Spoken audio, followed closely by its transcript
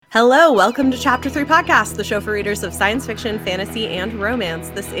Hello, welcome to Chapter 3 Podcast, the show for readers of science fiction, fantasy, and romance.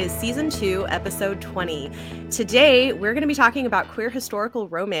 This is Season 2, Episode 20. Today, we're going to be talking about queer historical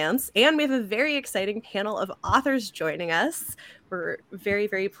romance, and we have a very exciting panel of authors joining us. We're very,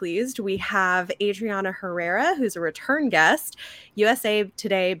 very pleased. We have Adriana Herrera, who's a return guest, USA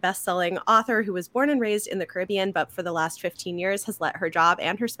Today bestselling author who was born and raised in the Caribbean, but for the last 15 years has let her job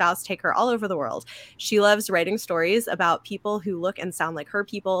and her spouse take her all over the world. She loves writing stories about people who look and sound like her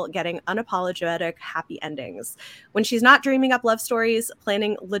people, getting unapologetic happy endings. When she's not dreaming up love stories,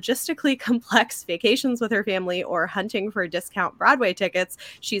 planning logistically complex vacations with her family, or hunting for discount Broadway tickets,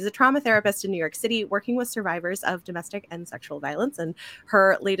 she's a trauma therapist in New York City working with survivors of domestic and sexual violence. And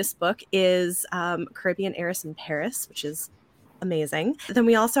her latest book is Caribbean Heiress in Paris, which is amazing. Then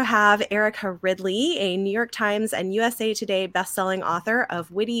we also have Erica Ridley, a New York Times and USA Today bestselling author of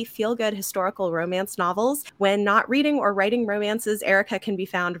witty, feel-good historical romance novels. When not reading or writing romances, Erica can be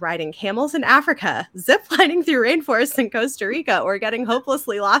found riding camels in Africa, ziplining through rainforests in Costa Rica, or getting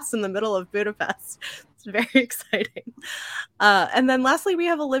hopelessly lost in the middle of Budapest. It's very exciting. And then lastly, we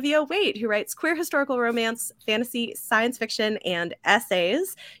have Olivia Waite, who writes queer historical romance, fantasy, science fiction, and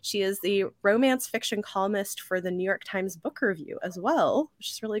essays. She is the romance fiction columnist for the New York Times Book Review as well, which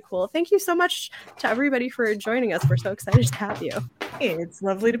is really cool. Thank you so much to everybody for joining us. We're so excited to have you. Hey, it's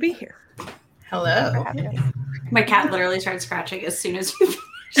lovely to be here. Hello. My cat literally started scratching as soon as you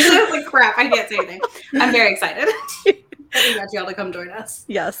finished. I was like, crap, I can't say anything. I'm very excited. We got you all to come join us.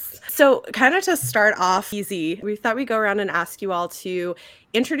 Yes. So kind of to start off easy, we thought we'd go around and ask you all to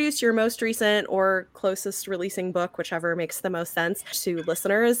introduce your most recent or closest releasing book, whichever makes the most sense to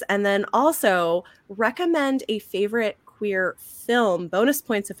listeners. And then also recommend a favorite queer film, bonus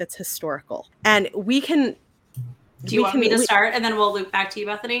points if it's historical. And we can... Do you want me to start and then we'll loop back to you,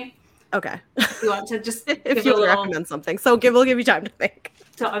 Bethany? Okay. You want to just if you recommend something. So we'll give you time to think.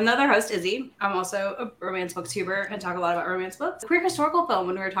 So I'm another host, Izzy. I'm also a romance booktuber and talk a lot about romance books. Queer historical film,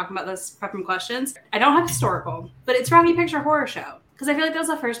 when we were talking about this prepping questions, I don't have historical, but it's Rocky Picture Horror Show. Because I feel like that was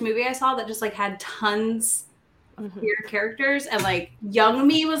the first movie I saw that just like had tons of queer characters, and like young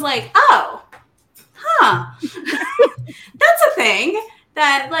me was like, oh, that's a thing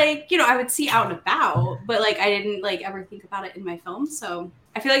that like, you know, I would see out and about, but like I didn't like ever think about it in my film. So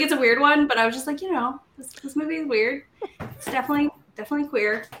I feel like it's a weird one, but I was just like, you know, this movie is weird. It's definitely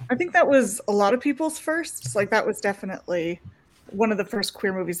queer. I think that was a lot of people's first. Like that was definitely one of the first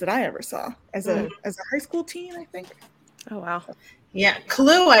queer movies that I ever saw as a high school teen, I think. Oh wow. Yeah,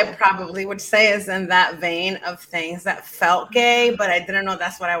 Clue I probably would say is in that vein of things that felt gay, but I didn't know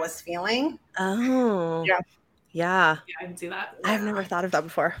that's what I was feeling. Oh. Yeah. Yeah. Yeah, I can see that. I've never thought of that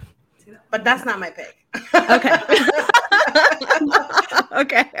before. But that's not my pick.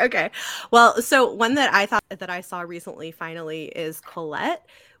 Okay. Okay. Well, so one that I thought that I saw recently finally is Colette,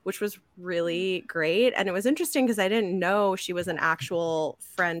 which was really great. And it was interesting because I didn't know she was an actual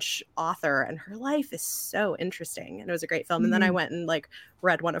French author, and her life is so interesting. And it was a great film. And then I went and like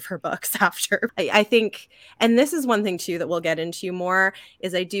read one of her books after. I think, and this is one thing too that we'll get into more,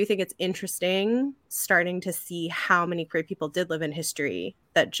 is I do think it's interesting starting to see how many queer people did live in history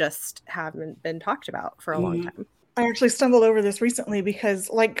that just haven't been talked about for a long time. I actually stumbled over this recently because,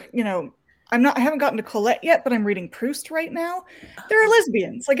 like, you know, I haven't gotten to Colette yet, but I'm reading Proust right now. There are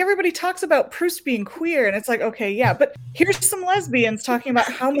lesbians. Like, everybody talks about Proust being queer, and it's like, okay, yeah, but here's some lesbians talking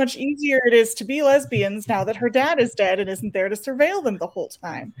about how much easier it is to be lesbians now that her dad is dead and isn't there to surveil them the whole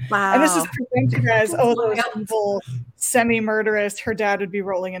time. Wow. And this is presented as, oh, those evil, semi-murderous, her dad would be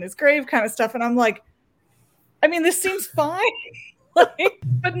rolling in his grave kind of stuff. And I'm like, I mean, this seems fine. Like,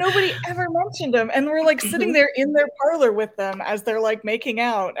 but nobody ever mentioned them. And we're like sitting there in their parlor with them as they're like making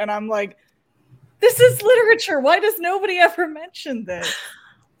out. And I'm like, this is literature. Why does nobody ever mention this?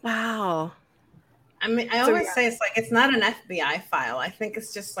 Wow. I mean, I always say it's like, it's not an FBI file. I think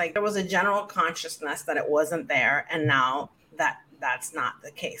it's just like there was a general consciousness that it wasn't there. And now that's not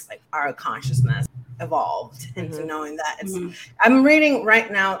the case. Like our consciousness evolved into knowing that it's, I'm reading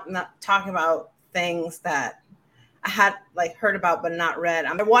right now, not talking about things that I had like heard about but not read.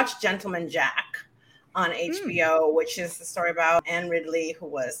 I watched Gentleman Jack on HBO, which is the story about Anne Ridley, who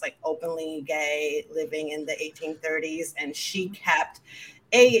was like openly gay, living in the 1830s, and she kept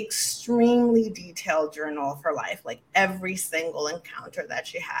a extremely detailed journal of her life, like every single encounter that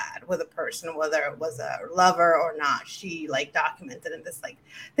she had with a person, whether it was a lover or not. She like documented in this, like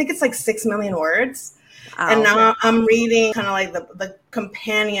I think it's like 6 million words. And now I'm reading kind of like the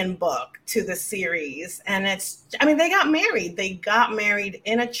companion book to the series. And it's, I mean, they got married. They got married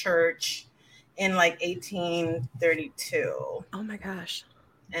in a church in like 1832. Oh my gosh.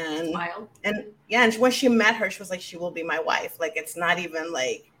 And Wild. and yeah, and when she met her, she was like, she will be my wife. Like, it's not even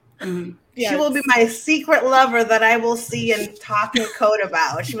like She will be my secret lover that I will see and talk and code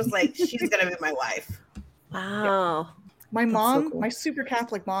about. She was like, she's going to be my wife. Wow. My mom, so cool. My super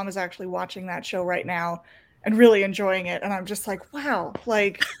Catholic mom is actually watching that show right now and really enjoying it. And I'm just like, wow,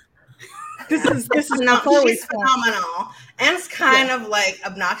 like this is not she's phenomenal. And it's kind of like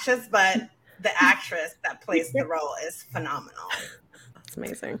obnoxious, but the actress that plays the role is phenomenal. That's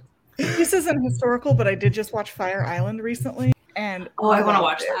amazing. This isn't historical, but I did just watch Fire Island recently. And I want to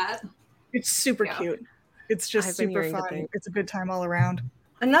watch that. It's super cute. It's just super fun. It's a good time all around.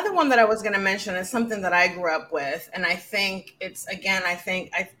 Another one that I was going to mention is something that I grew up with. And I think it's, again,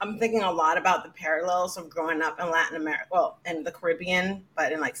 I'm thinking a lot about the parallels of growing up in Latin America, well, in the Caribbean,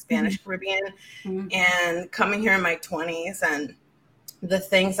 but in like Spanish Caribbean, and coming here in my 20s, and the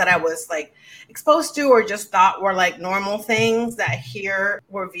things that I was like exposed to or just thought were like normal things that here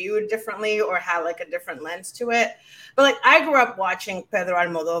were viewed differently or had like a different lens to it. But like I grew up watching Pedro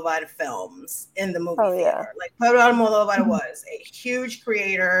Almodovar films in the movie theater. Like Pedro Almodovar was a huge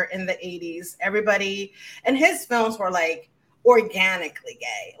creator in the 80s. Everybody, and his films were like organically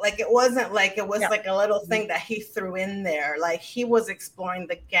gay. Like it wasn't like it was like a little thing that he threw in there. Like he was exploring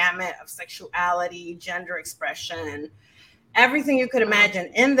the gamut of sexuality, gender expression, everything you could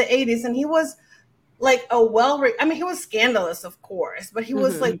imagine in the 80s. And he was like he was scandalous, of course, but he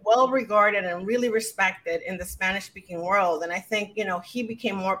was like well-regarded and really respected in the Spanish-speaking world. And I think, you know, he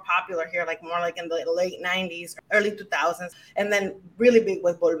became more popular here, like more like in the late 90s, early 2000s, and then really big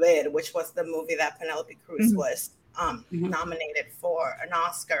with Volver, which was the movie that Penelope Cruz was nominated for an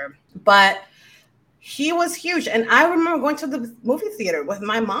Oscar. But he was huge. And I remember going to the movie theater with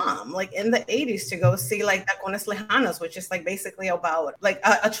my mom, like in the 80s, to go see like Tacones Lejanos, which is like basically about like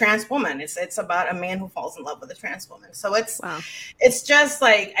a trans woman. It's about a man who falls in love with a trans woman. So it's just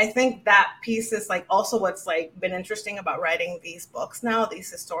like, I think that piece is like also what's like been interesting about writing these books now,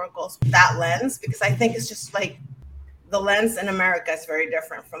 these historicals, that lens, because I think it's just like the lens in America is very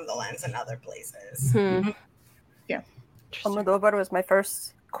different from the lens in other places. Yeah. Almodovar was my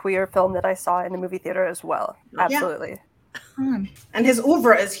first queer film that I saw in the movie theater as well. Absolutely. And his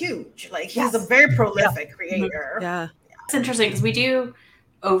oeuvre is huge. Like he's a very prolific creator. Yeah. It's interesting because we do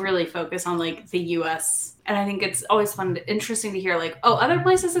overly focus on like the US, and I think it's always interesting to hear like, oh, other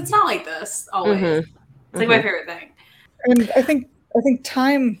places it's not like this always. It's like my favorite thing. And I think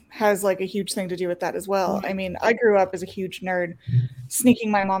time has like a huge thing to do with that as well. I mean, I grew up as a huge nerd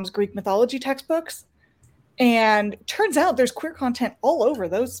sneaking my mom's Greek mythology textbooks. And turns out there's queer content all over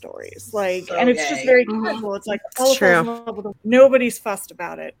those stories. Like, and it's just very casual. It's like all of in love with them. Nobody's fussed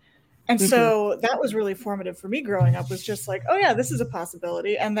about it. And so that was really formative for me growing up, was just like, oh yeah, this is a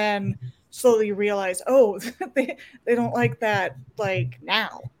possibility. And then slowly realize, oh, they don't like that like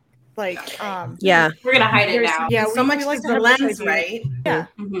now. Like we're gonna hide it now. Yeah, so much like the lens, right? Yeah.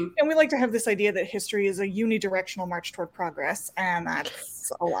 And we like to have this idea that history is a unidirectional march toward progress, and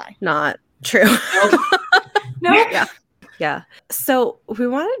that's a lie. Not true. No. Yeah. So we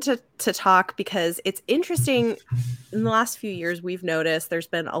wanted to talk because it's interesting. In the last few years, we've noticed there's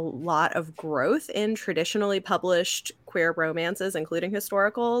been a lot of growth in traditionally published queer romances, including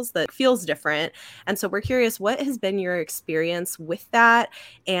historicals, that feels different. And so we're curious, what has been your experience with that?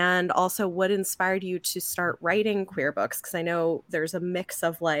 And also what inspired you to start writing queer books? Because I know there's a mix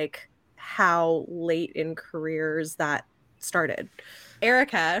of like how late in careers that started.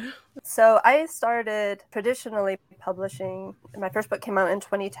 Erica. So I started traditionally publishing. My first book came out in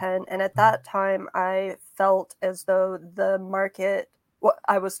 2010. And at that time, I felt as though the market,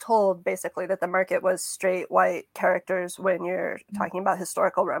 I was told basically that the market was straight white characters when you're talking about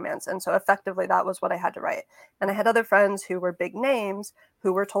historical romance. And so effectively that was what I had to write. And I had other friends who were big names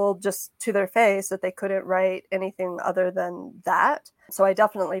who were told just to their face that they couldn't write anything other than that. So I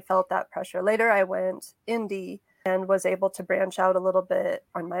definitely felt that pressure. Later, I went indie and was able to branch out a little bit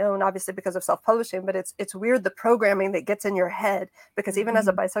on my own, obviously because of self-publishing, but it's weird, the programming that gets in your head, because even as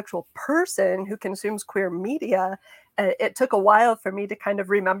a bisexual person who consumes queer media, it took a while for me to kind of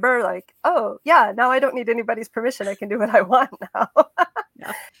remember like, oh yeah, now I don't need anybody's permission. I can do what I want now.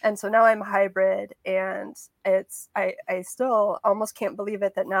 And so now I'm hybrid, and I still almost can't believe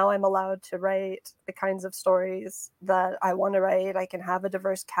it that now I'm allowed to write the kinds of stories that I want to write. I can have a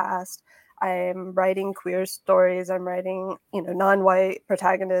diverse cast. I'm writing queer stories. I'm writing, non-white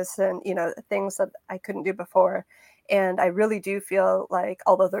protagonists and, things that I couldn't do before. And I really do feel like,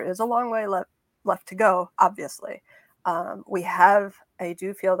 although there is a long way left to go, obviously, I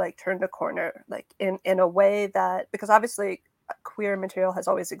do feel like turned a corner, like in a way that, because obviously queer material has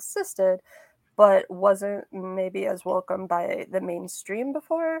always existed, but wasn't maybe as welcome by the mainstream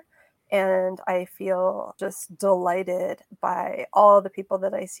before. And I feel just delighted by all the people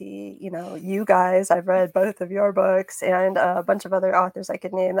that I see. You know, you guys, I've read both of your books and a bunch of other authors I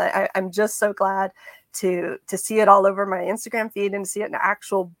could name. I'm just so glad to see it all over my Instagram feed and see it in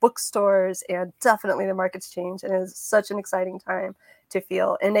actual bookstores. And definitely the market's changed, and it's such an exciting time to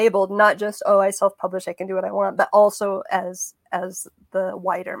feel enabled, not just, oh, I self-publish, I can do what I want, but also as the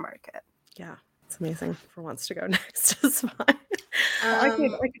wider market. Yeah, it's amazing. For once to go next is fine. I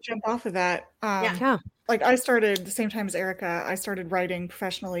could jump off of that. Yeah. Like I started the same time as Erica. I started writing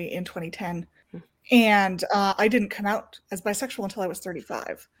professionally in 2010. And I didn't come out as bisexual until I was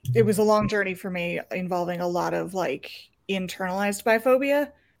 35. It was a long journey for me, involving a lot of like internalized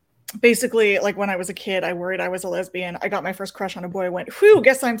biphobia. Basically, like when I was a kid, I worried I was a lesbian. I got my first crush on a boy, went, whew,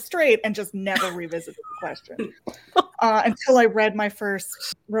 guess I'm straight, and just never revisited the question. Until I read my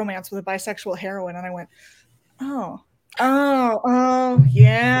first romance with a bisexual heroine, and I went, oh,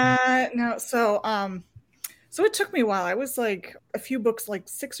 yeah. No, so it took me a while. I was like a few books, like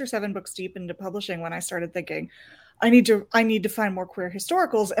 6 or 7 books deep into publishing when I started thinking, I need to find more queer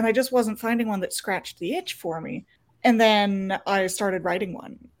historicals, and I just wasn't finding one that scratched the itch for me. And then I started writing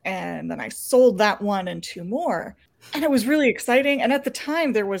one, and then I sold that one and 2 more. And it was really exciting. And at the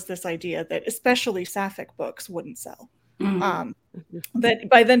time, there was this idea that especially sapphic books wouldn't sell. That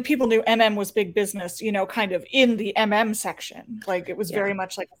by then people knew MM was big business, you know, kind of in the MM section. Like it was very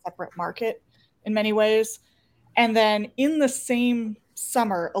much like a separate market in many ways. And then in the same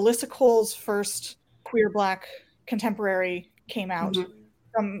summer, Alyssa Cole's first queer Black contemporary came out.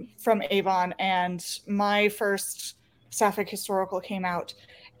 From Avon, and my first sapphic historical came out,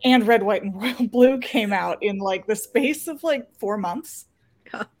 and Red, White, and Royal Blue came out in like the space of like 4 months.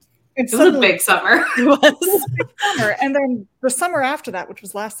 Yeah. It was a big summer. It was a big summer. And then the summer after that, which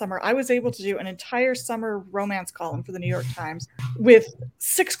was last summer, I was able to do an entire summer romance column for the New York Times with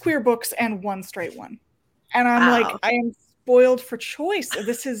 6 queer books and 1 straight one. And I'm like, I am spoiled for choice.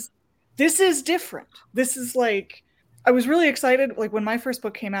 This is different. This is like, I was really excited. Like when my first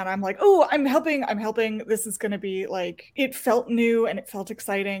book came out, I'm like, oh, I'm helping. This is going to be like, it felt new and it felt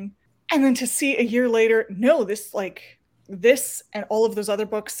exciting. And then to see a year later, no, this and all of those other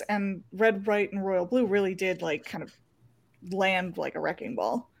books and Red, White, and Royal Blue really did like kind of land like a wrecking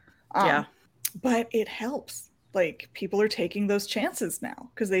ball. But it helps. Like people are taking those chances now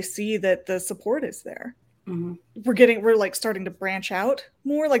because they see that the support is there. We're like starting to branch out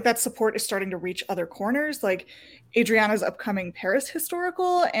more. Like that support is starting to reach other corners. Like Adriana's upcoming Paris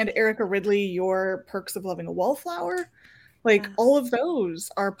historical and Erica Ridley, your Perks of Loving a Wallflower. Like all of those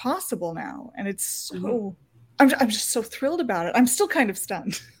are possible now. And it's so, I'm just so thrilled about it. I'm still kind of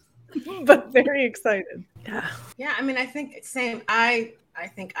stunned, but very excited. Yeah. I mean, I think same. I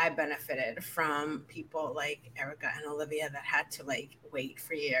think I benefited from people like Erica and Olivia that had to like wait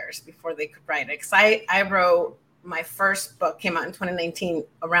for years before they could write it. Because I wrote, my first book came out in 2019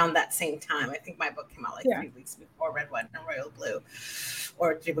 around that same time. I think my book came out like 3 weeks before Red, White, and Royal Blue,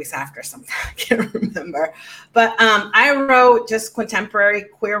 or 3 weeks after something. I can't remember. But I wrote just contemporary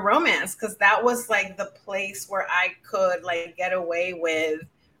queer romance because that was like the place where I could like get away with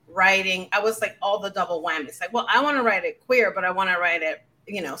writing. I was like all the double whammies. Like, well, I want to write it queer, but I want to write it,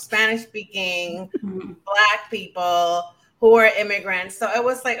 you know, Spanish speaking, Black people who are immigrants. So it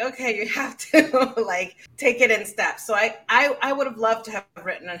was like, okay, you have to like take it in steps. So I would have loved to have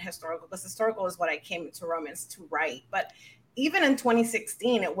written an historical, because historical is what I came into romance to write. But even in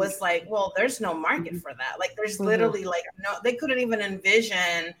 2016, it was like, well, there's no market for that. Like there's literally like no, they couldn't even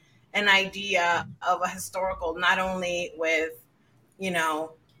envision an idea of a historical, not only with, you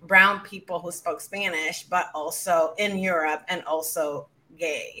know, brown people who spoke Spanish, but also in Europe and also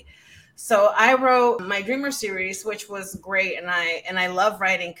gay. So I wrote my Dreamer series, which was great. And I love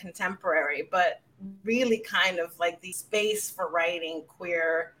writing contemporary, but really kind of like the space for writing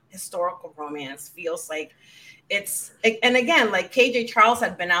queer historical romance feels like it's, and again, like KJ Charles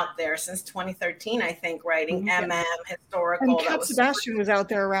had been out there since 2013, I think, writing MM historical. And Cat Sebastian was out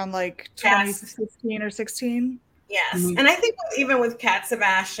there around like 2015 or 16. Yes. And I think even with Cat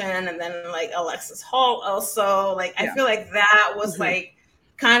Sebastian and then like Alexis Hall also, like I feel like that was like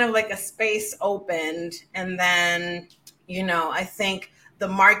kind of like a space opened. And then, you know, I think the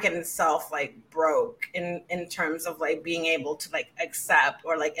market itself like broke in terms of like being able to like accept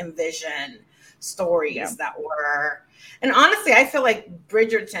or like envision stories that were, and honestly, I feel like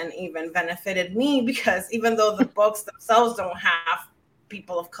Bridgerton even benefited me because even though the books themselves don't have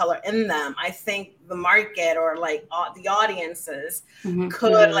people of color in them, I think the market or like the audiences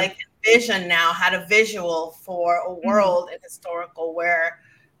could like envision now, had a visual for a world in historical where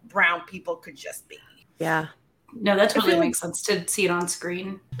brown people could just be. Yeah. No, that totally makes sense to see it on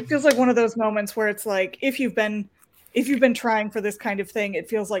screen. It feels like one of those moments where it's like, if you've been trying for this kind of thing, it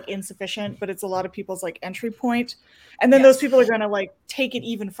feels like insufficient, but it's a lot of people's like entry point. And then those people are going to like take it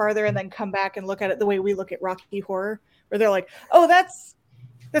even farther and then come back and look at it the way we look at Rocky Horror, where they're like, oh, that's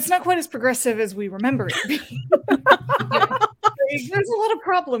not quite as progressive as we remember it being. There's a lot of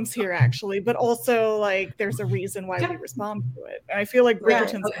problems here, actually, but also like there's a reason why we respond to it. And I feel like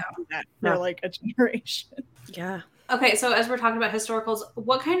Bridgerton's going to do that for like a generation. Yeah. Okay, so as we're talking about historicals,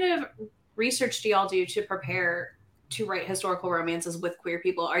 what kind of research do y'all do to prepare to write historical romances with queer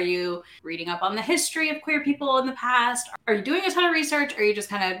people? Are you reading up on the history of queer people in the past? Are you doing a ton of research? Or are you just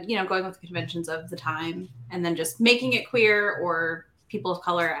kind of, going with the conventions of the time and then just making it queer, or people of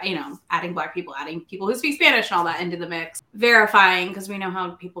color, adding Black people, adding people who speak Spanish and all that into the mix, verifying, because we know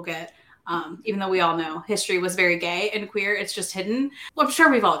how people get, even though we all know history was very gay and queer, it's just hidden. Well, I'm sure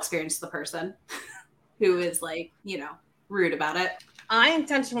we've all experienced the person who is like, rude about it. I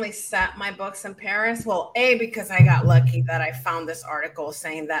intentionally set my books in Paris. Well, because I got lucky that I found this article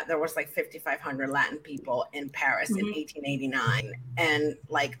saying that there was like 5,500 Latin people in Paris in 1889. And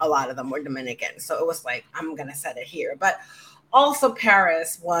like a lot of them were Dominican. So it was like, I'm going to set it here. But also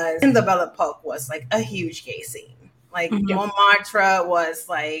Paris was, in the Belle Epoque, was like a huge gay scene. Like Montmartre was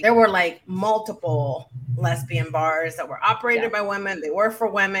like, there were like multiple lesbian bars that were operated by women. They were for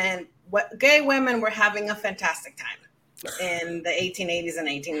women. Gay women were having a fantastic time in the 1880s and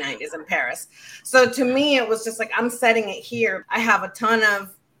 1890s in Paris. So to me, it was just like, I'm setting it here. I have a ton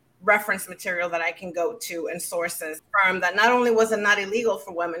of reference material that I can go to and sources from that. Not only was it not illegal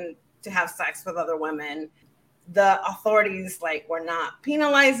for women to have sex with other women, the authorities like were not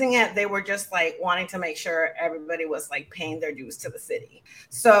penalizing it. They were just like wanting to make sure everybody was like paying their dues to the city.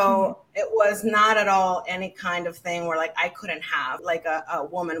 So it was not at all any kind of thing where like I couldn't have like a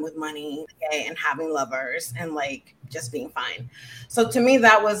woman with money, gay, and having lovers and like just being fine. So to me,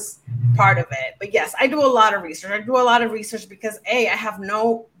 that was part of it. But yes, I do a lot of research. I do a lot of research because I have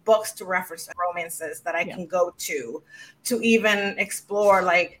no books to reference romances that I can go to even explore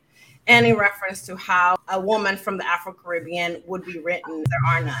like any reference to how a woman from the Afro-Caribbean would be written.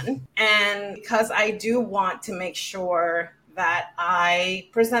 There are none. And because I do want to make sure that I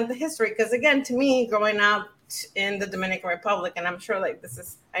present the history, because again, to me, growing up in the Dominican Republic, and I'm sure like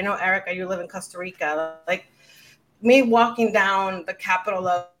I know, Erica, you live in Costa Rica, like me walking down the capital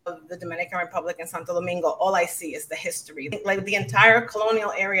of the Dominican Republic in Santo Domingo, all I see is the history. Like the entire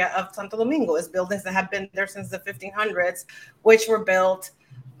colonial area of Santo Domingo is buildings that have been there since the 1500s, which were built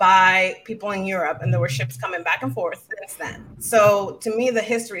by people in Europe, and there were ships coming back and forth since then. So to me, the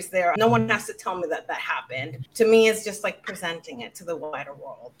history's there. No one has to tell me that happened. To me, it's just like presenting it to the wider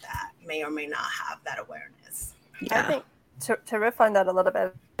world that may or may not have that awareness. I think to riff on that a little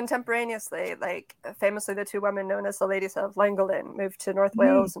bit, contemporaneously, like famously the two women known as the Ladies of Llangollen moved to North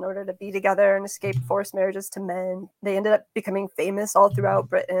Wales in order to be together and escape forced marriages to men. They ended up becoming famous all throughout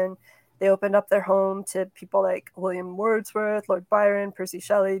Britain. They opened up their home to people like William Wordsworth, Lord Byron, Percy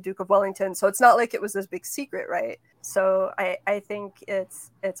Shelley, Duke of Wellington. So it's not like it was this big secret, right? So I think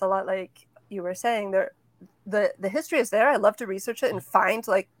it's a lot like you were saying. The history is there. I love to research it and find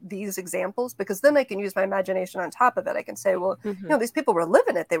like these examples, because then I can use my imagination on top of it. I can say, well, these people were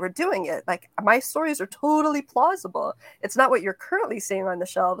living it. They were doing it. Like my stories are totally plausible. It's not what you're currently seeing on the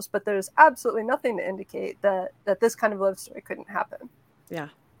shelves, but there's absolutely nothing to indicate that this kind of love story couldn't happen. Yeah.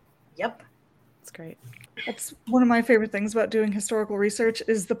 Yep. That's great. That's one of my favorite things about doing historical research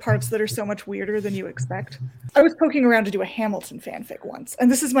is the parts that are so much weirder than you expect. I was poking around to do a Hamilton fanfic once, and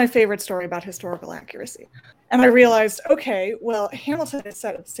this is my favorite story about historical accuracy. And I realized, okay, well, Hamilton is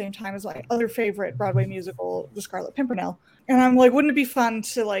set at the same time as my other favorite Broadway musical, The Scarlet Pimpernel. And I'm like, wouldn't it be fun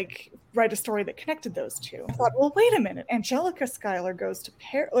to like write a story that connected those two? I thought, well, wait a minute. Angelica Schuyler goes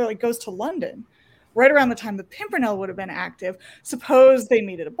to London right around the time the Pimpernel would have been active. Suppose they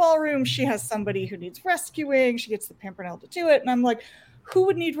meet at a ballroom. She has somebody who needs rescuing. She gets the Pimpernel to do it. And I'm like, who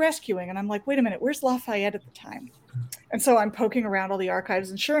would need rescuing? And I'm like, wait a minute, where's Lafayette at the time? And so I'm poking around all the archives.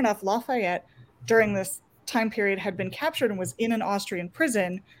 And sure enough, Lafayette, during this time period, had been captured and was in an Austrian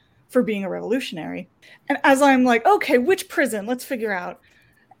prison for being a revolutionary. And as I'm like, okay, which prison? Let's figure out.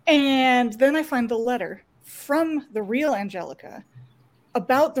 And then I find the letter from the real Angelica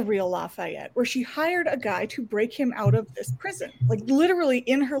about the real Lafayette, where she hired a guy to break him out of this prison. Like literally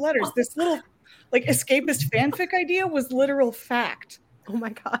in her letters, this little like escapist fanfic idea was literal fact. Oh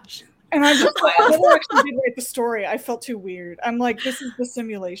my gosh. And I just like, I never actually did write the story. I felt too weird. I'm like, this is the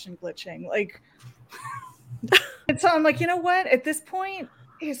simulation glitching. Like, and so I'm like, you know what? At this point,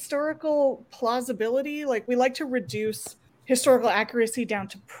 historical plausibility, like we like to reduce historical accuracy down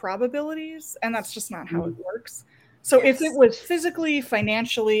to probabilities, and that's just not how it works. So if it was physically,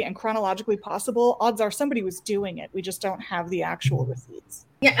 financially, and chronologically possible, odds are somebody was doing it. We just don't have the actual receipts.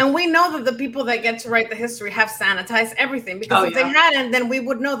 Yeah, and we know that the people that get to write the history have sanitized everything, because if they hadn't, then we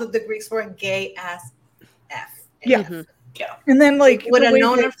would know that the Greeks were gay as F. Yeah. Mm-hmm. Yeah. And then like would have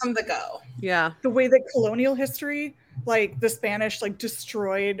known it from the go. Yeah. The way that colonial history, like the Spanish, like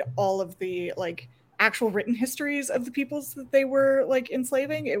destroyed all of the like actual written histories of the peoples that they were like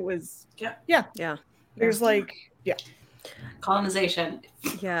enslaving. It was There's like colonization.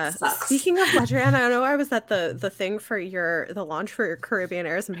 Yeah. Sucks. Speaking of Ledger-Ann, I know I was at the thing for the launch for your Caribbean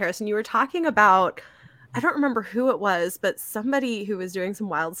Heirs in Paris, and you were talking about, I don't remember who it was, but somebody who was doing some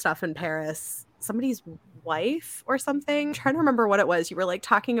wild stuff in Paris, somebody's wife or something. I'm trying to remember what it was. You were like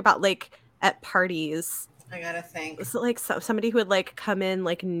talking about like at parties. I gotta think. Was it like somebody who would like come in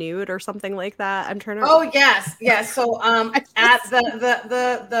like nude or something like that? I'm trying to. Oh yes. So at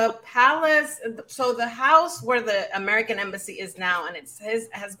the palace, so the house where the American embassy is now, and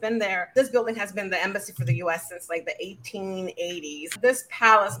has been there. This building has been the embassy for the U.S. since like the 1880s. This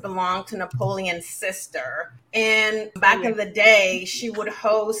palace belonged to Napoleon's sister, and back in the day, she would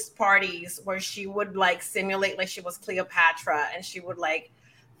host parties where she would like simulate like she was Cleopatra, and she would like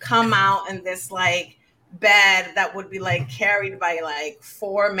come out in this like bed that would be like carried by like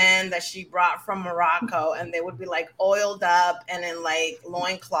 4 men that she brought from Morocco, and they would be like oiled up and in like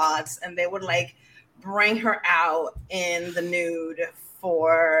loincloths, and they would like bring her out in the nude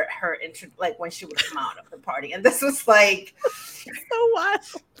for her like when she would come out of the party. And this was like so wild.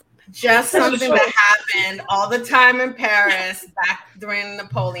 Just something that happened all the time in Paris back during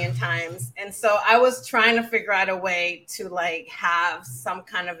Napoleon times. And so I was trying to figure out a way to like have some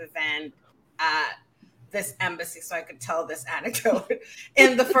kind of event at this embassy so I could tell this anecdote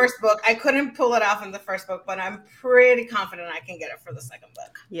in the first book. I couldn't pull it off in the first book, but I'm pretty confident I can get it for the second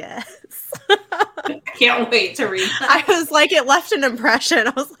book. Yes. I can't wait to read that. I was like, it left an impression.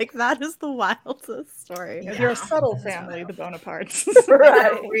 I was like, that is the wildest story. Yeah. They're a subtle family, the Bonapartes.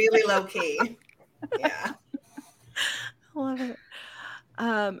 Right. Really low key. Yeah. I love it.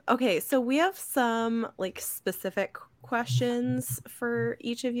 Okay, so we have some like specific questions for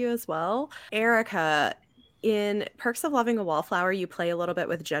each of you as well. Erica, in Perks of Loving a Wallflower, you play a little bit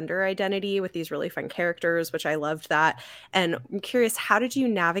with gender identity with these really fun characters, which I loved that. And I'm curious, how did you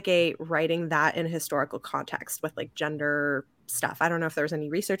navigate writing that in a historical context with like gender stuff? I don't know if there was any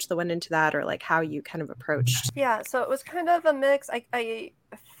research that went into that or like how you kind of approached. Yeah, so it was kind of a mix. I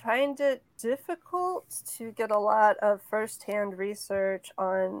find it difficult to get a lot of firsthand research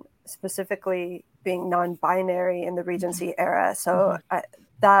on specifically being non-binary in the Regency era. So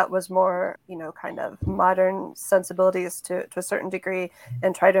that was more, kind of modern sensibilities to a certain degree,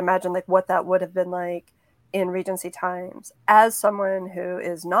 and try to imagine like what that would have been like in Regency times. As someone who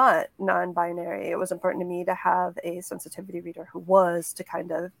is not non-binary, it was important to me to have a sensitivity reader who was, to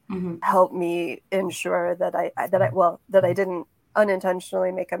kind of help me ensure that I didn't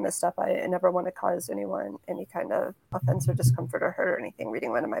unintentionally make a misstep. I never want to cause anyone any kind of offense or discomfort or hurt or anything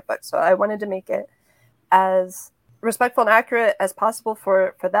reading one of my books. So I wanted to make it as respectful and accurate as possible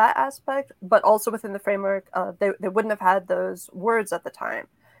for that aspect, but also within the framework of they wouldn't have had those words at the time.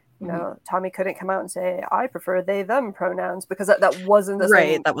 Tommy couldn't come out and say, I prefer they, them pronouns, because that wasn't the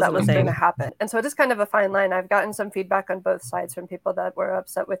thing that was going to happen. And so it is kind of a fine line. I've gotten some feedback on both sides from people that were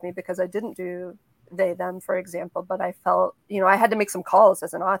upset with me because I didn't do they, them, for example, but I felt, I had to make some calls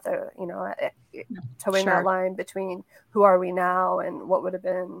as an author, towing that line between who are we now and what would have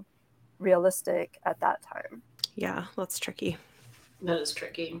been realistic at that time. Yeah, that's tricky. That is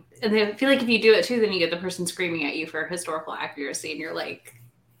tricky. And I feel like if you do it too, then you get the person screaming at you for historical accuracy, and you're like,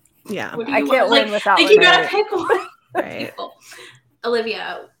 yeah, I can't win without one. You gotta pick one. Right.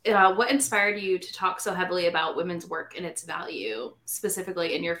 Olivia, what inspired you to talk so heavily about women's work and its value,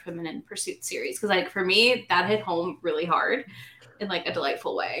 specifically in your Feminine Pursuit series? Because like for me, that hit home really hard in like a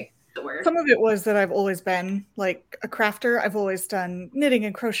delightful way. Some of it was that I've always been like a crafter. I've always done knitting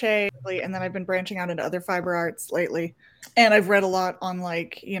and crochet, and then I've been branching out into other fiber arts lately. And I've read a lot on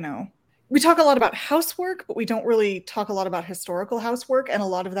like, we talk a lot about housework, but we don't really talk a lot about historical housework. And a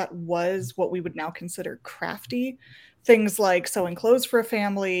lot of that was what we would now consider crafty. Things like sewing clothes for a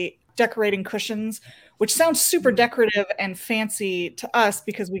family, decorating cushions, which sounds super decorative and fancy to us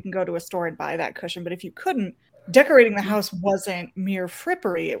because we can go to a store and buy that cushion. But if you couldn't, decorating the house wasn't mere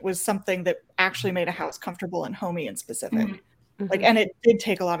frippery. It was something that actually made a house comfortable and homey and specific. And it did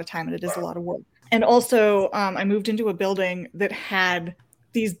take a lot of time, and it is a lot of work. And also, I moved into a building that had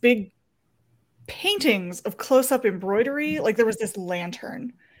these big paintings of close-up embroidery. Like there was this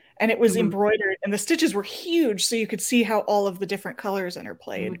lantern, and it was embroidered, and the stitches were huge, so you could see how all of the different colors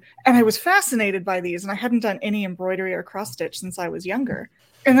interplayed. And I was fascinated by these, and I hadn't done any embroidery or cross stitch since I was younger.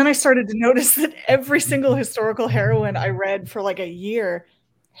 And then I started to notice that every single historical heroine I read for like a year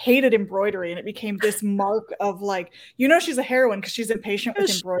hated embroidery, and it became this mark of like, she's a heroine because she's impatient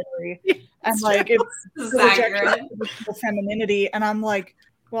with embroidery. And like it's rejection of femininity. And I'm like,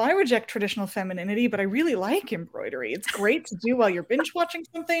 well, I reject traditional femininity, but I really like embroidery. It's great to do while you're binge watching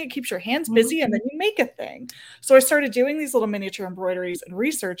something. It keeps your hands busy, and then you make a thing. So I started doing these little miniature embroideries and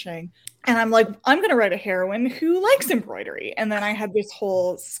researching. And I'm like, I'm going to write a heroine who likes embroidery. And then I had this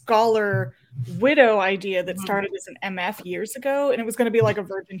whole scholar widow idea that started as an MF years ago. And it was going to be like a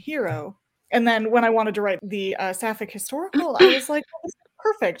virgin hero. And then when I wanted to write the Sapphic historical, I was like, well, this is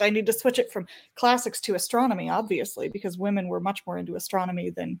perfect. I need to switch it from classics to astronomy, obviously, because women were much more into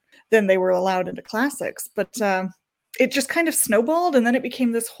astronomy than they were allowed into classics. But it just kind of snowballed. And then it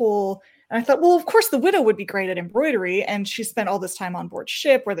became this whole... And I thought, well, of course, the widow would be great at embroidery, and she spent all this time on board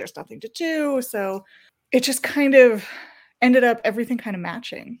ship where there's nothing to do. So it just kind of ended up everything kind of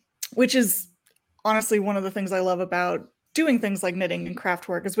matching, which is honestly one of the things I love about doing things like knitting and craft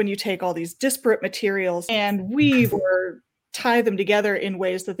work, is when you take all these disparate materials and weave or tie them together in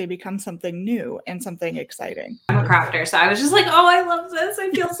ways that they become something new and something exciting. I'm a crafter, so I was just like, oh, I love this. I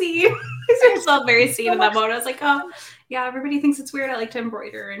feel seen. I felt very seen in that moment. I was like, oh, yeah, everybody thinks it's weird. I like to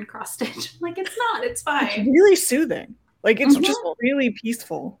embroider and cross stitch. Like, it's not. It's fine. It's really soothing. Like, it's just really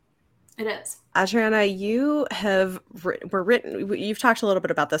peaceful. It is. Adriana, you you've talked a little bit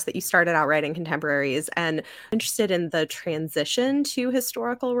about this, that you started out writing contemporaries, and interested in the transition to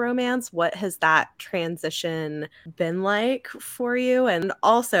historical romance. What has that transition been like for you? And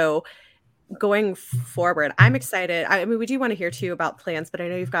also going forward, I'm excited. I mean, we do want to hear too about plans, but I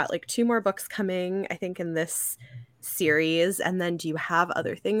know you've got like 2 more books coming, I think, in this series. And then do you have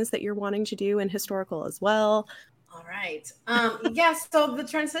other things that you're wanting to do in historical as well? All right. Yes. So the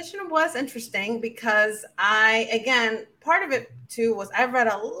transition was interesting because part of it too was I read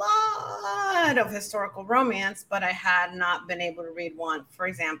a lot of historical romance, but I had not been able to read one, for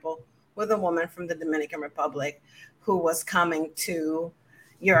example, with a woman from the Dominican Republic who was coming to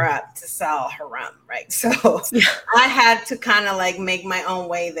Europe to sell her rum, right? So I had to kind of like make my own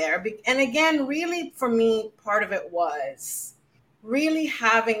way there. And again, really for me, part of it was really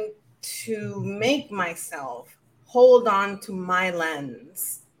having to make myself hold on to my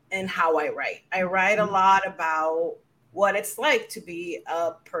lens in how I write. I write a lot about what it's like to be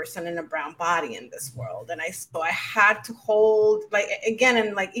a person in a brown body in this world. And so I had to hold, like, again,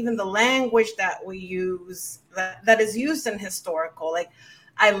 and like even the language that we use, that is used in historical, like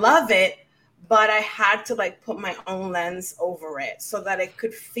I love it, but I had to like put my own lens over it so that it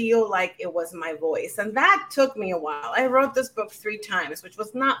could feel like it was my voice. And that took me a while. I wrote this book 3 times, which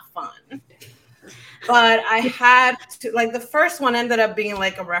was not fun. But I had to, like, the first one ended up being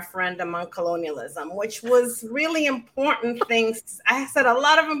like a referendum on colonialism, which was really important things. I said a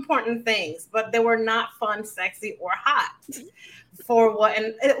lot of important things, but they were not fun, sexy, or hot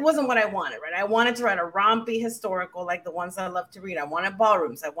and it wasn't what I wanted, right? I wanted to write a rompy historical, like the ones I love to read. I wanted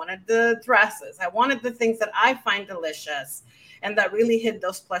ballrooms. I wanted the dresses. I wanted the things that I find delicious and that really hit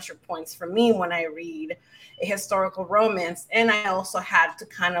those pleasure points for me when I read a historical romance. And I also had to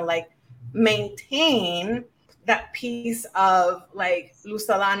kind of like maintain that piece of like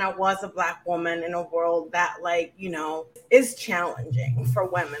Lusalana was a Black woman in a world that, like, you know, is challenging for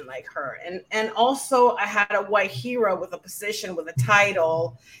women like her. And also I had a white hero with a position, with a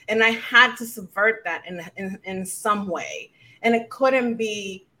title, and I had to subvert that in some way. And it couldn't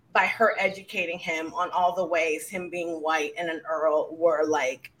be by her educating him on all the ways him being white and an earl were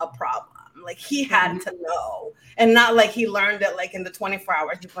like a problem. Like he had to know, and not like he learned it like in the 24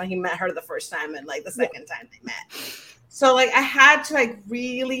 hours before he met her the first time and like the second time they met. So like I had to like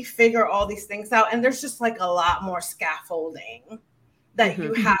really figure all these things out. And there's just like a lot more scaffolding that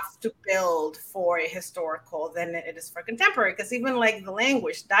you have to build for a historical than it is for contemporary. Because even like the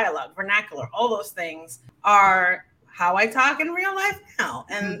language, dialogue, vernacular, all those things are how I talk in real life now.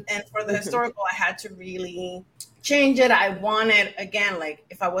 And for the historical, I had to really change it. I wanted, again, like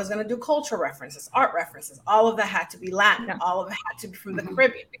if I was going to do cultural references, art references, all of that had to be Latin. All of it had to be from the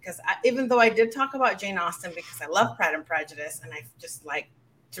Caribbean, because even though I did talk about Jane Austen because I love Pride and Prejudice and I just like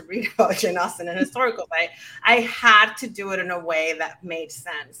to read about Jane Austen in historical, I had to do it in a way that made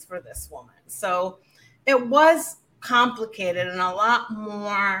sense for this woman. So it was complicated and a lot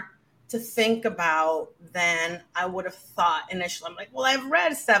more to think about than I would have thought initially. I'm like, well, I've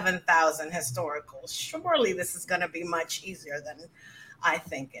read 7,000 historicals. Surely this is going to be much easier than I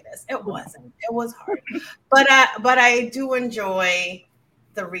think it is. It wasn't. It was hard. But I do enjoy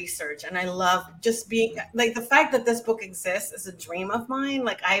the research, and I love just being like, the fact that this book exists is a dream of mine.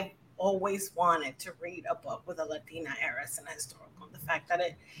 Like, I've always wanted to read a book with a Latina heiress and a historical. The fact that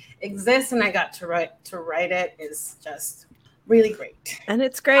it exists and I got to write it is just really great. And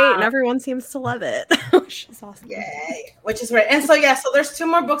it's great, and everyone seems to love it, which is awesome. Yay, which is great. And so there's 2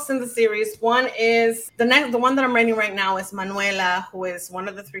 more books in the series. One is the one that I'm writing right now is Manuela, who is one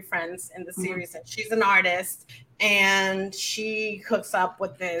of the 3 friends in the series, and she's an artist, and she hooks up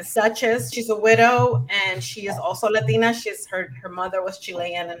with this Duchess. She's a widow, and she is also Latina. She's her mother was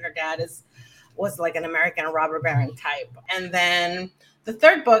Chilean, and her dad was like an American robber baron type. And then the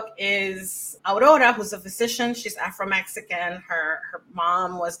 3rd book is Aurora, who's a physician. She's Afro-Mexican. Her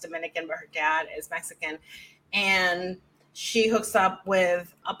mom was Dominican, but her dad is Mexican. And she hooks up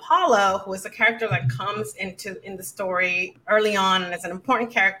with Apollo, who is a character that comes in the story early on and is an important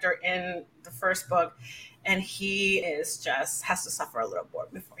character in the 1st book. And he is just has to suffer a little more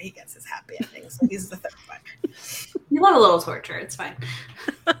before he gets his happy ending. So he's the 3rd book. You love a little torture. It's fine.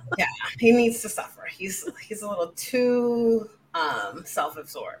 Yeah, he needs to suffer. He's a little too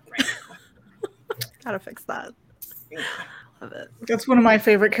self-absorbed right now. Gotta fix that. Yeah. Love it. That's one of my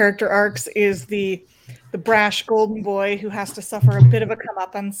favorite character arcs, is the brash golden boy who has to suffer a bit of a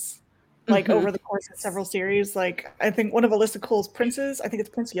comeuppance, like over the course of several series. Like, I think one of Alyssa Cole's princes, I think it's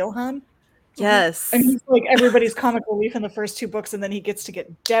Prince Johan. Yes. And he's like everybody's comic relief in the first 2 books, and then he gets to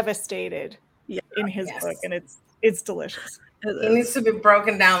get devastated in his book, and it's delicious. He needs to be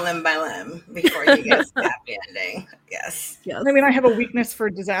broken down limb by limb before he gets the happy ending. Yes. I mean, I have a weakness for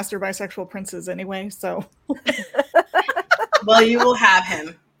disaster bisexual princes anyway, so. Well, you will have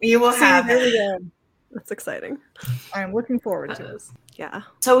him. You will have him. That's exciting. I'm looking forward to it. Yeah.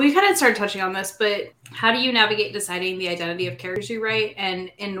 So we kind of started touching on this, but how do you navigate deciding the identity of characters you write,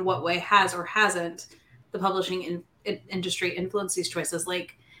 and in what way has or hasn't the publishing industry influenced these choices?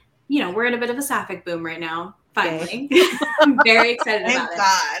 Like, we're in a bit of a sapphic boom right now. Finally. I'm very excited about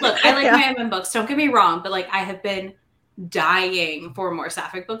it. Look, I like my MM books. Don't get me wrong, but like, I have been dying for more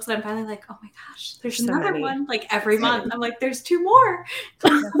sapphic books, and I'm finally like, oh my gosh, there's another one. Like, every month I'm like, there's 2 more.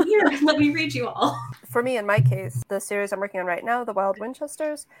 Come here, let me read you all. For me, in my case, the series I'm working on right now, The Wild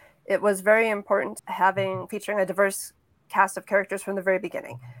Winchesters, it was very important featuring a diverse cast of characters from the very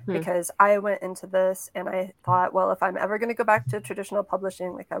beginning, because I went into this and I thought, well, if I'm ever going to go back to traditional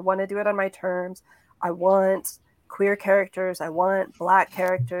publishing, like, I want to do it on my terms. I want queer characters, I want Black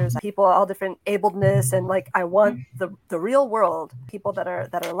characters, people all different abledness, and like, I want the real world, people that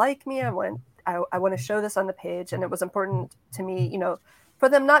are like me. I want to show this on the page, and it was important to me, for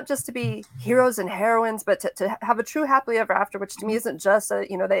them not just to be heroes and heroines, but to have a true happily ever after, which to me isn't just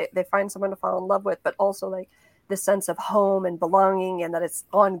they find someone to fall in love with, but also like this sense of home and belonging, and that it's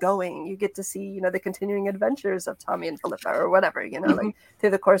ongoing. You get to see, the continuing adventures of Tommy and Philippa or whatever, like through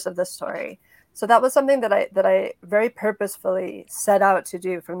the course of the story. So that was something that I very purposefully set out to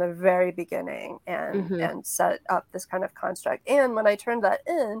do from the very beginning, and set up this kind of construct. And when I turned that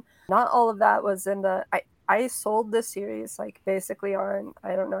in, not all of that was in I sold this series like basically on,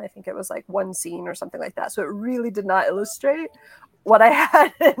 I don't know, I think it was like 1 scene or something like that. So it really did not illustrate what I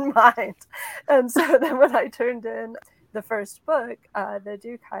had in mind. And so then when I turned in the first book, the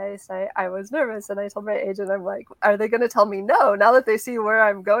Duke Heist, I was nervous, and I told my agent, I'm like, are they going to tell me no? Now that they see where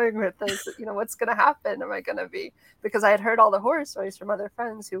I'm going with this, what's going to happen? Am I going to be, because I had heard all the horror stories from other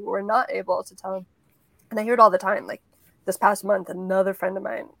friends who were not able to tell, and I hear it all the time. Like this past month, another friend of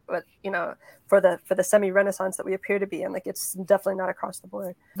mine, but for the semi-renaissance that we appear to be in, like, it's definitely not across the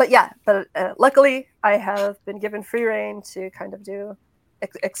board. But luckily I have been given free reign to kind of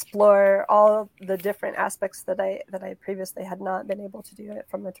explore all the different aspects that I previously had not been able to do it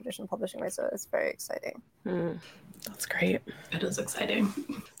from the traditional publishing way. So it's very exciting. That's great. It is exciting.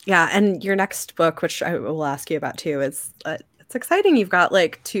 Yeah, and your next book, which I will ask you about too, is it's exciting. You've got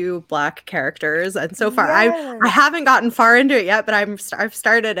like 2 Black characters, and so far I haven't gotten far into it yet, but I've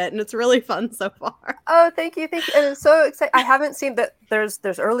started it, and it's really fun so far. Oh, thank you. And it's so exciting. I haven't seen that. There's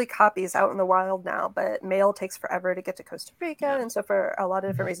early copies out in the wild now, but mail takes forever to get to Costa Rica, and so for a lot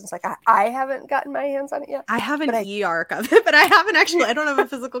of different reasons, like I haven't gotten my hands on it yet. I have an e-arc of it, but I haven't actually. I don't have a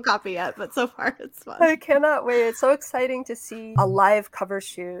physical copy yet, but so far it's fun. I cannot wait. It's so exciting to see a live cover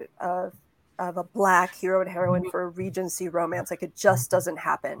shoot of a Black hero and heroine for a Regency romance. Like, it just doesn't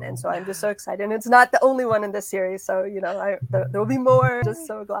happen, and so I'm just so excited. And it's not the only one in this series, so there will be more. Just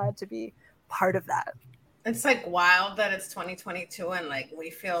so glad to be part of that. It's like wild that it's 2022 and like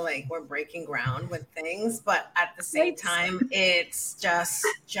we feel like we're breaking ground with things, but at the same time, it's just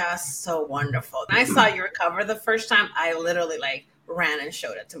so wonderful. When I saw your cover the first time, I literally like ran and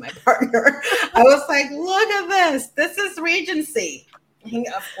showed it to my partner. I was like, look at this. This is Regency. He,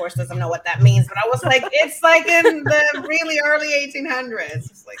 of course, doesn't know what that means, but I was like, it's like in the really early 1800s.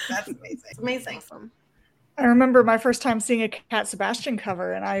 It's like, that's amazing. It's amazing. Awesome. I remember my first time seeing a Cat Sebastian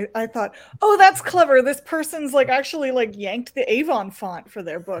cover, and I thought, oh, that's clever. This person's like actually like yanked the Avon font for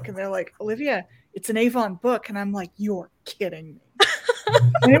their book, and they're like, Olivia, it's an Avon book, and I'm like, you're kidding me.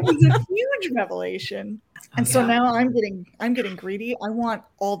 And it was a huge revelation. And so now I'm getting greedy. I want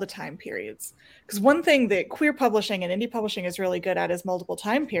all the time periods. Because one thing that queer publishing and indie publishing is really good at is multiple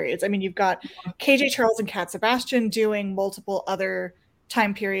time periods. I mean, you've got KJ Charles and Cat Sebastian doing multiple other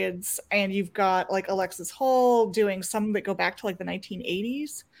time periods, and you've got like Alexis Hall doing some that go back to like the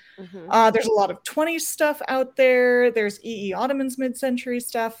 1980s. There's a lot of 20s stuff out there. There's E.E. Ottoman's mid-century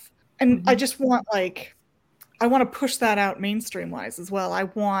stuff. And I just want I want to push that out mainstream wise as well. I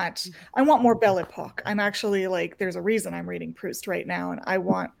want more Belle Epoque. I'm actually like, there's a reason I'm reading Proust right now, and I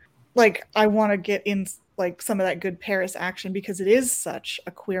want to get in like some of that good Paris action because it is such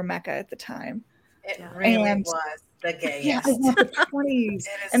a queer mecca at the time. It really was the gayest. Yeah, I want the 20s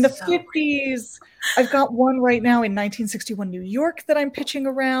and the 50s. I've got one right now in 1961 New York that I'm pitching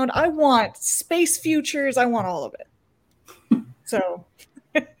around. I want space futures. I want all of it.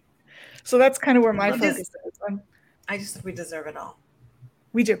 So that's kind of where my focus is. I just think we deserve it all.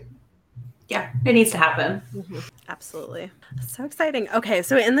 We do. Yeah, it needs to happen. Absolutely. So exciting. Okay,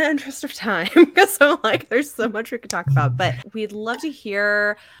 so in the interest of time, because there's so much we could talk about, but we'd love to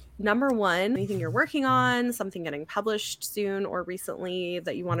hear, number one, anything you're working on, something getting published soon or recently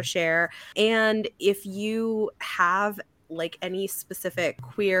that you want to share. And if you have like any specific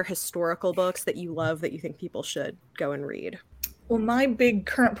queer historical books that you love that you think people should go and read. Well, my big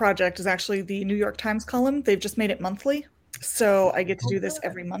current project is actually the New York Times column. They've just made it monthly. So I get to do this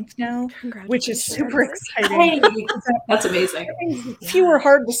every month now, which is super exciting. Hey, that's amazing. Fewer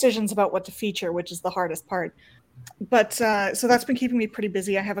hard decisions about what to feature, which is the hardest part. But so that's been keeping me pretty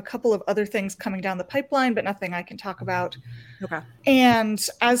busy. I have a couple of other things coming down the pipeline, but nothing I can talk about. Okay. And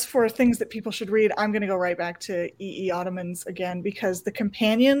as for things that people should read, I'm going to go right back to E.E. Ottoman's again, because The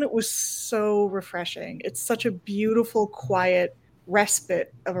Companion was so refreshing. It's such a beautiful, quiet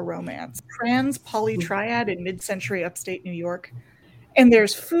respite of a romance. Trans polytriad in mid-century upstate New York. And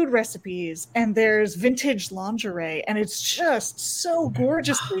there's food recipes and there's vintage lingerie. And it's just so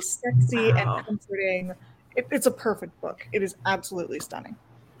gorgeously sexy and comforting. It's a perfect book. It is absolutely stunning.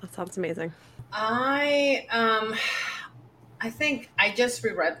 That sounds amazing. I think I just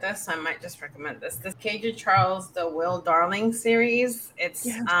reread this. I might just recommend this. This KJ Charles, the Will Darling series. It's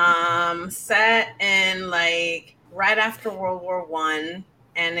set in like right after World War I,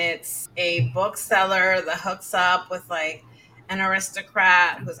 and it's a bookseller that hooks up with like an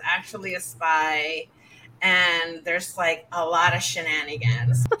aristocrat who's actually a spy, and there's like a lot of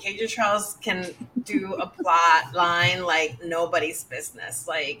shenanigans. KJ Charles can do a plot line like nobody's business.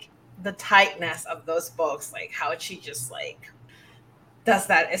 Like the tightness of those books, like how she just like does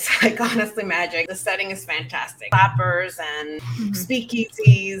that. It's like honestly magic. The setting is fantastic. Clappers and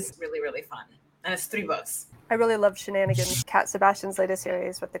speakeasies, really, really fun. And it's 3 books. I really love Shenanigans, Cat Sebastian's latest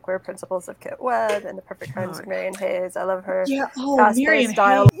series with the queer principles of Kit Webb and the perfect crimes of Marion Hayes. I love her fast-paced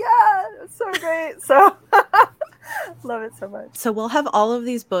style. Yeah, it's so great. So love it so much. So we'll have all of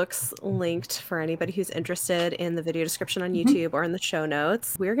these books linked for anybody who's interested in the video description on YouTube or in the show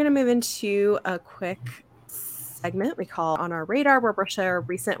notes. We're going to move into a quick segment we call On Our Radar, where we'll share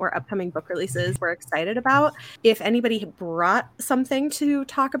recent or upcoming book releases we're excited about. If anybody brought something to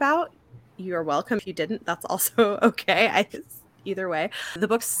talk about, you're welcome. If you didn't, that's also okay. Either way. The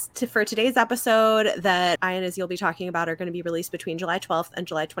books for today's episode that I and Izzy will be talking about are going to be released between July 12th and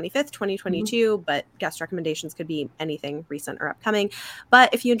July 25th, 2022, but guest recommendations could be anything recent or upcoming.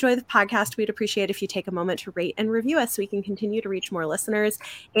 But if you enjoy the podcast, we'd appreciate if you take a moment to rate and review us so we can continue to reach more listeners.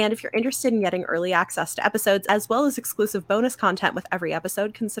 And if you're interested in getting early access to episodes, as well as exclusive bonus content with every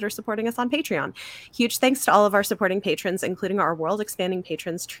episode, consider supporting us on Patreon. Huge thanks to all of our supporting patrons, including our world-expanding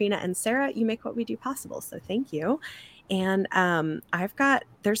patrons, Trina and Sarah. You make what we do possible, so thank you. And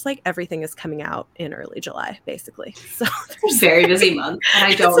there's like everything is coming out in early July, basically. So it's a very busy month, and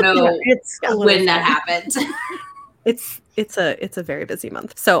I don't know when that happened. It's a very busy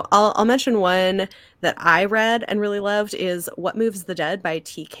month. So I'll mention one that I read and really loved is What Moves the Dead by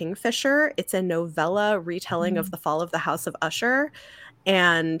T. Kingfisher. It's a novella retelling of the fall of the House of Usher,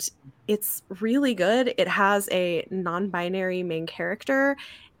 and it's really good. It has a non-binary main character.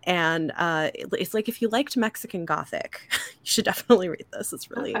 And it's like if you liked Mexican Gothic, you should definitely read this.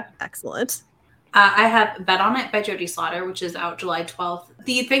 It's really excellent. I have Bet on It by Jody Slaughter, which is out July 12th.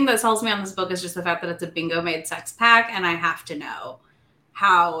 The thing that sells me on this book is just the fact that it's a bingo made sex pack, and I have to know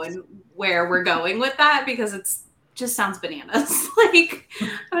how and where we're going with that because it's just sounds bananas. Like,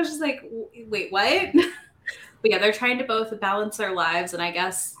 I was just like, wait, what? But yeah, they're trying to both balance their lives and I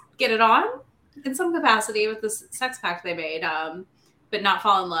guess get it on in some capacity with this sex pact they made, but not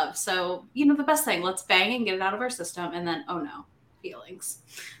fall in love. So, the best thing, let's bang and get it out of our system. And then, oh no, feelings.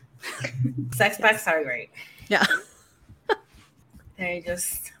 Sex pacts are great. Yeah. They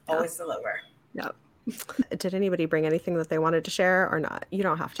just always deliver. Yeah. Did anybody bring anything that they wanted to share or not? You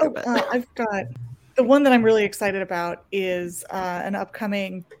don't have to, but I've got the one that I'm really excited about is an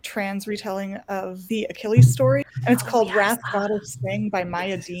upcoming trans retelling of the Achilles story, and it's called Wrath Goddess Thing by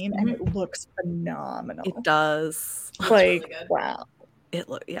Maya Dean, and it looks phenomenal. it does. Like, really good. wow. It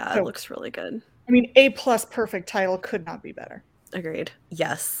So- looks really good. I mean, A+ perfect title could not be better. Agreed.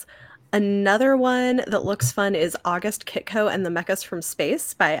 Yes. Another one that looks fun is August Kitco and the Mechas from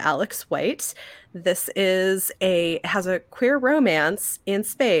Space by Alex White. This has a queer romance in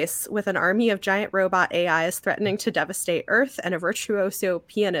space with an army of giant robot AIs threatening to devastate Earth and a virtuoso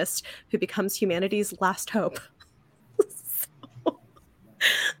pianist who becomes humanity's last hope. So,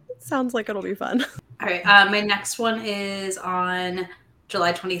 sounds like it'll be fun. All right. My next one is on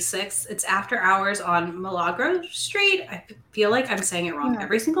July 26th. It's After Hours on Milagro Street. I feel like I'm saying it wrong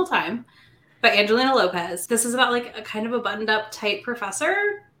every single time. By Angelina Lopez. This is about like a kind of a buttoned up type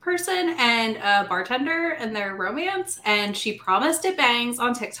professor person and a bartender and their romance. And she promised it bangs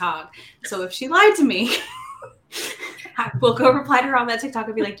on TikTok. So if she lied to me, I will go reply to her on that TikTok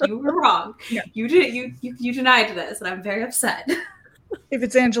and be like, you were wrong. Yeah. You denied this. And I'm very upset. If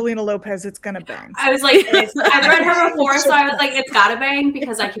it's Angelina Lopez, it's gonna bang. I was like, I've read her before, so I was like, it's gotta bang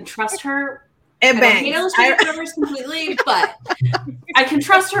because I can trust her. It I don't bangs. hate illustrated covers completely, but I can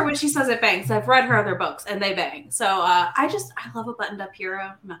trust her when she says it bangs. I've read her other books and they bang. So I love a buttoned up hero.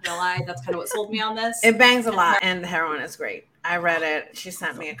 I'm not gonna lie, that's kind of what sold me on this. It bangs a lot, and the heroine is great. I read it. She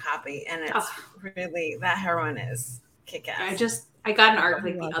sent me a copy, and it's really, that heroine is kick-ass. I got an art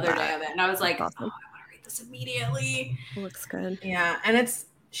like I the love other that. day of it, and I was like, That's awesome. oh, I want to read this immediately. It looks good. Yeah, and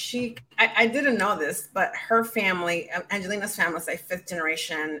I didn't know this, but her family, Angelina's family, is a fifth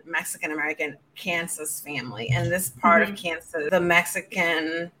generation Mexican American Kansas family. And this part of Kansas, the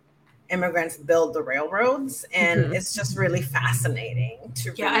Mexican immigrants build the railroads. And it's just really fascinating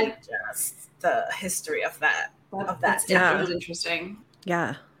to read just the history of that. It was interesting.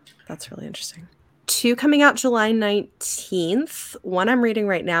 Yeah, that's really interesting. 2 coming out July 19th. One I'm reading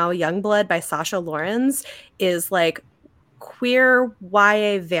right now, Youngblood by Sasha Lorenz, is like queer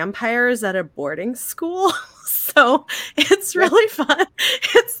YA vampires at a boarding school. So it's really fun.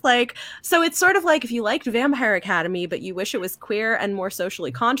 It's like, so it's sort of like if you liked Vampire Academy, but you wish it was queer and more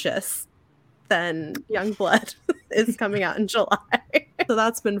socially conscious, then Youngblood is coming out in July. So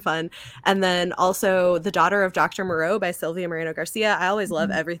that's been fun. And then also The Daughter of Dr. Moreau by Sylvia Moreno Garcia. I always love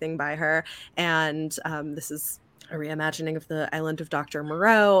everything by her. And this is a reimagining of the Island of Dr.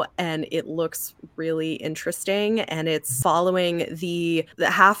 Moreau, and it looks really interesting. And it's following the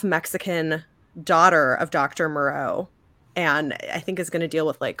half Mexican daughter of Dr. Moreau, and I think is going to deal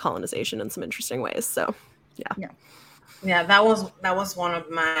with like colonization in some interesting ways. So yeah, that was one of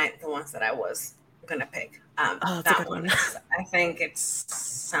the ones that I was gonna pick. that's that a good one. I think it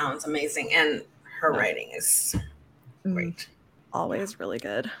sounds amazing, and her writing is great. Always really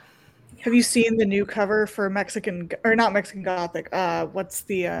good. Have you seen the new cover for Mexican, or not Mexican Gothic? What's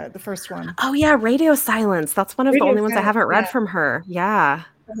the first one? Oh yeah, Radio Silence. That's one of the Radio only ones I Silence, haven't read yeah. from her. Yeah.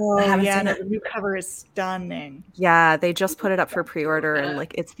 Oh haven't yeah, seen no, it. the new cover is stunning. Yeah, they just put it up for pre-order and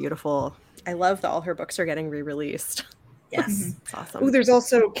like it's beautiful. I love that all her books are getting re-released. Yes. It's awesome. Oh, there's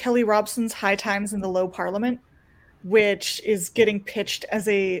also Kelly Robson's High Times in the Low Parliament, which is getting pitched as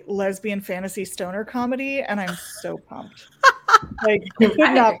a lesbian fantasy stoner comedy, and I'm so pumped. Like, could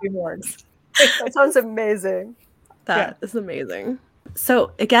not be more. That sounds amazing. That is amazing.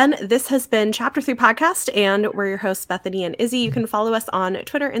 So again, this has been Chapter 3 Podcast, and we're your hosts, Bethany and Izzy. You can follow us on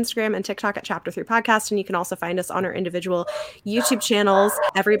Twitter, Instagram, and TikTok at Chapter 3 Podcast, and you can also find us on our individual YouTube channels.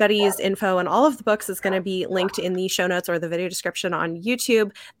 Everybody's info and all of the books is going to be linked in the show notes or the video description on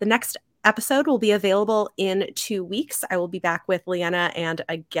YouTube. The next episode will be available in 2 weeks. I will be back with Leanna and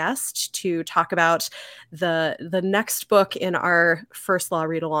a guest to talk about the next book in our First Law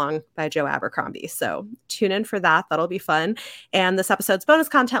read along by Joe Abercrombie. So tune in for that. That'll be fun. And this episode's bonus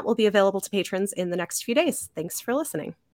content will be available to patrons in the next few days. Thanks for listening.